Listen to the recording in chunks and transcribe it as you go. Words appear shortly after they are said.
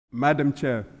Madam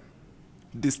Chair,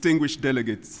 distinguished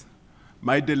delegates,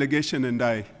 my delegation and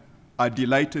I are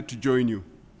delighted to join you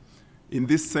in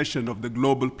this session of the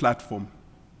Global Platform.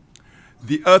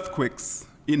 The earthquakes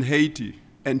in Haiti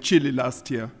and Chile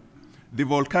last year, the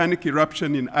volcanic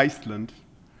eruption in Iceland,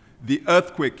 the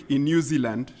earthquake in New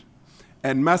Zealand,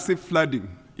 and massive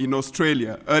flooding in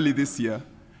Australia early this year,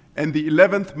 and the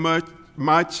 11th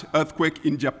March earthquake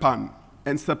in Japan,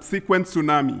 and subsequent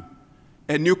tsunami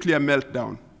and nuclear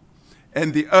meltdown,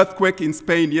 and the earthquake in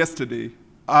Spain yesterday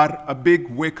are a big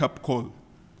wake-up call.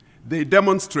 They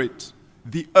demonstrate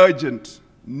the urgent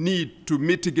need to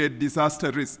mitigate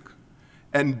disaster risk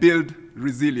and build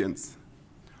resilience.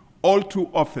 All too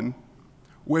often,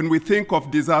 when we think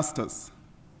of disasters,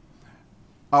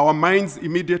 our minds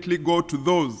immediately go to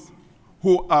those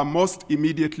who are most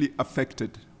immediately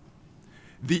affected.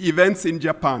 The events in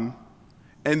Japan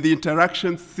and the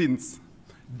interactions since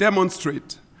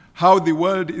demonstrate how the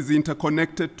world is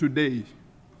interconnected today.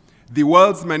 The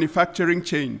world's manufacturing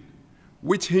chain,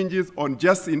 which hinges on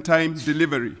just-in-time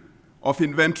delivery of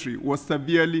inventory, was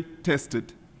severely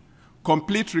tested.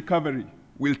 Complete recovery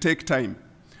will take time.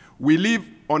 We live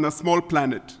on a small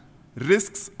planet.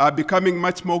 Risks are becoming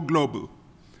much more global.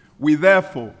 We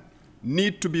therefore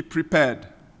need to be prepared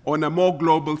on a more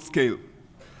global scale.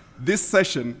 This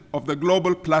session of the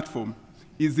Global Platform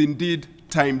is indeed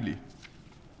timely.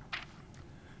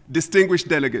 Distinguished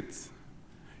delegates,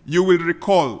 you will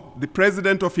recall the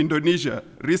President of Indonesia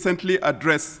recently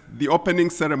addressed the opening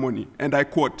ceremony, and I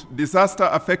quote, "Disaster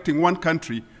affecting one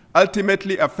country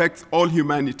ultimately affects all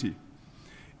humanity.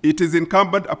 It is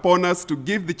incumbent upon us to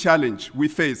give the challenge we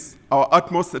face our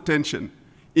utmost attention.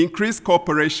 Increased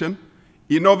cooperation,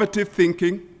 innovative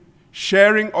thinking,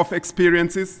 sharing of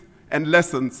experiences and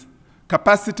lessons,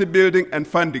 capacity building and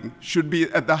funding should be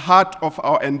at the heart of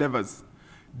our endeavors.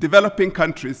 Developing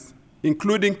countries,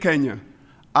 including Kenya,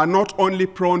 are not only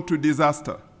prone to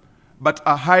disaster, but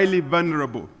are highly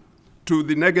vulnerable to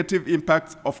the negative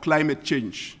impacts of climate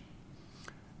change."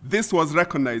 This was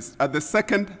recognized at the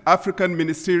second African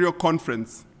Ministerial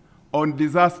Conference on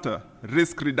Disaster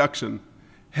Risk Reduction,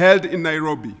 held in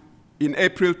Nairobi in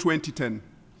April 2010.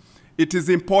 It is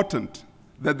important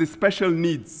that the special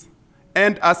needs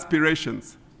and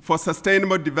aspirations for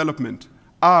sustainable development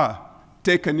are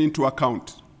taken into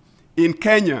account. In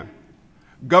Kenya,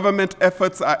 government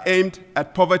efforts are aimed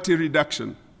at poverty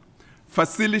reduction.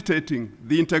 Facilitating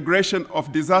the integration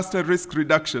of disaster risk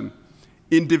reduction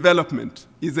in development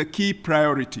is a key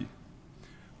priority.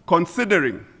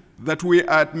 Considering that we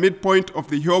are at midpoint of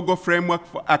the Hyogo Framework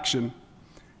for Action,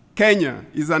 Kenya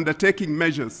is undertaking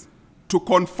measures to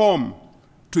conform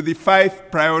to the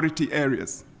 5 priority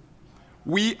areas.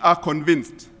 We are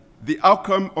convinced the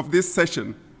outcome of this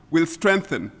session will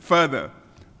strengthen further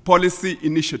policy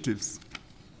initiatives.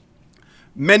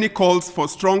 Many calls for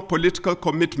strong political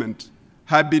commitment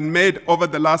have been made over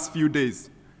the last few days.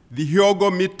 The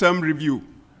Hyogo Midterm Review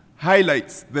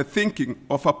highlights the thinking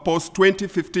of a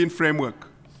post-2015 framework.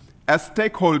 As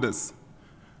stakeholders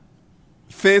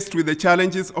faced with the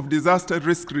challenges of disaster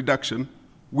risk reduction,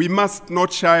 we must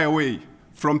not shy away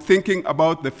from thinking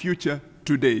about the future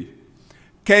today.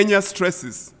 Kenya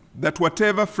stresses that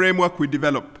whatever framework we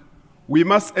develop, we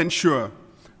must ensure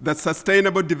that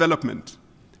sustainable development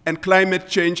and climate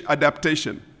change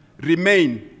adaptation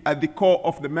remain at the core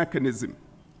of the mechanism.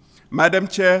 Madam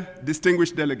Chair,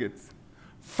 distinguished delegates,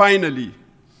 finally,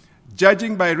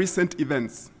 judging by recent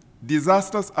events,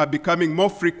 disasters are becoming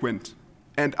more frequent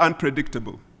and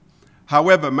unpredictable.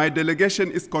 However, my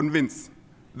delegation is convinced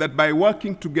that by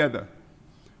working together,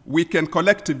 we can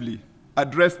collectively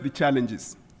address the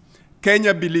challenges.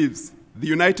 Kenya believes the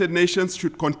United Nations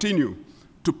should continue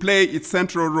to play its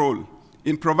central role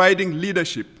in providing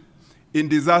leadership in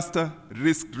disaster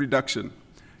risk reduction.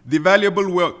 The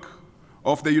valuable work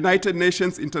of the United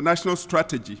Nations International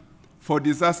Strategy for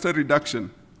Disaster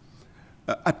Reduction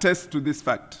attests to this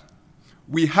fact.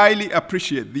 We highly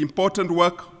appreciate the important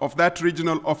work of that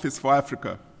Regional Office for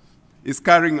Africa is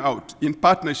carrying out in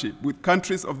partnership with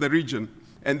countries of the region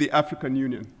and the African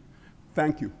Union.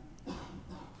 Thank you.